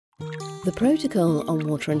The Protocol on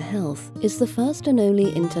Water and Health is the first and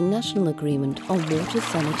only international agreement on water,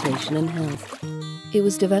 sanitation and health. It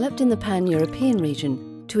was developed in the pan-European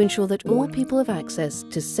region to ensure that all people have access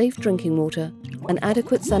to safe drinking water and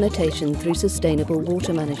adequate sanitation through sustainable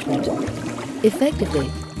water management. Effectively,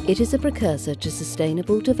 it is a precursor to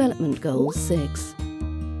Sustainable Development Goal 6.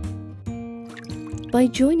 By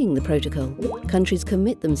joining the protocol, countries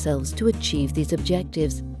commit themselves to achieve these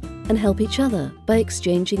objectives and help each other by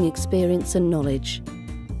exchanging experience and knowledge.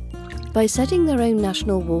 By setting their own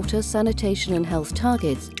national water, sanitation and health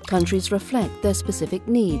targets, countries reflect their specific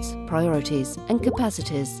needs, priorities and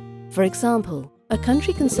capacities. For example, a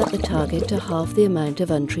country can set the target to halve the amount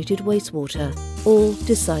of untreated wastewater, or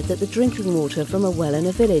decide that the drinking water from a well in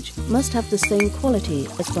a village must have the same quality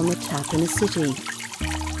as from a tap in a city.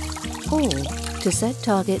 Or to set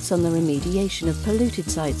targets on the remediation of polluted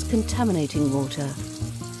sites contaminating water.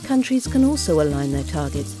 Countries can also align their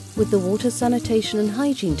targets with the water, sanitation and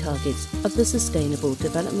hygiene targets of the Sustainable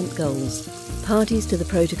Development Goals. Parties to the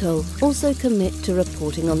protocol also commit to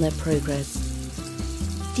reporting on their progress.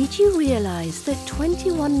 Did you realise that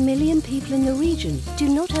 21 million people in the region do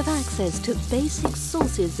not have access to basic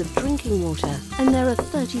sources of drinking water? And there are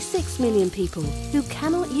 36 million people who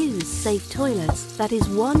cannot use safe toilets. That is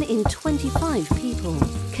 1 in 25 people.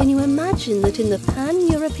 Can you imagine that in the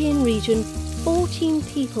pan-European region, 14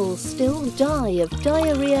 people still die of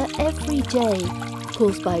diarrhea every day,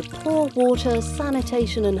 caused by poor water,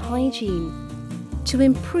 sanitation and hygiene? To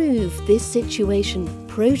improve this situation,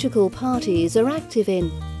 protocol parties are active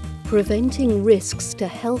in preventing risks to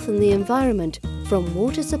health and the environment from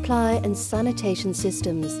water supply and sanitation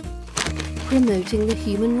systems, promoting the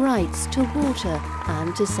human rights to water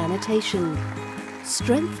and to sanitation,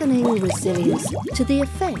 strengthening resilience to the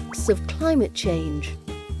effects of climate change,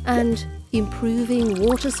 and improving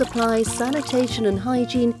water supply, sanitation and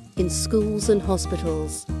hygiene in schools and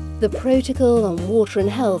hospitals. The Protocol on Water and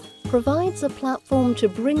Health provides a platform to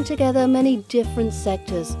bring together many different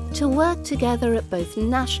sectors to work together at both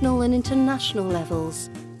national and international levels.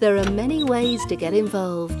 There are many ways to get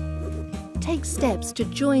involved. Take steps to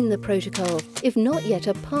join the protocol if not yet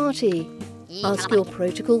a party. Ask your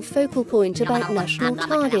protocol focal point about national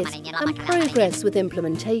targets and progress with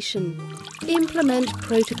implementation. Implement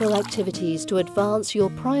protocol activities to advance your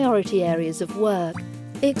priority areas of work.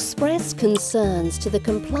 Express concerns to the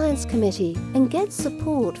Compliance Committee and get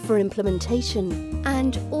support for implementation.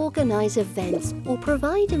 And organise events or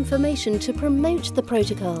provide information to promote the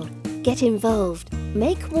protocol. Get involved.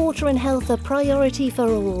 Make water and health a priority for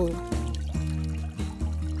all.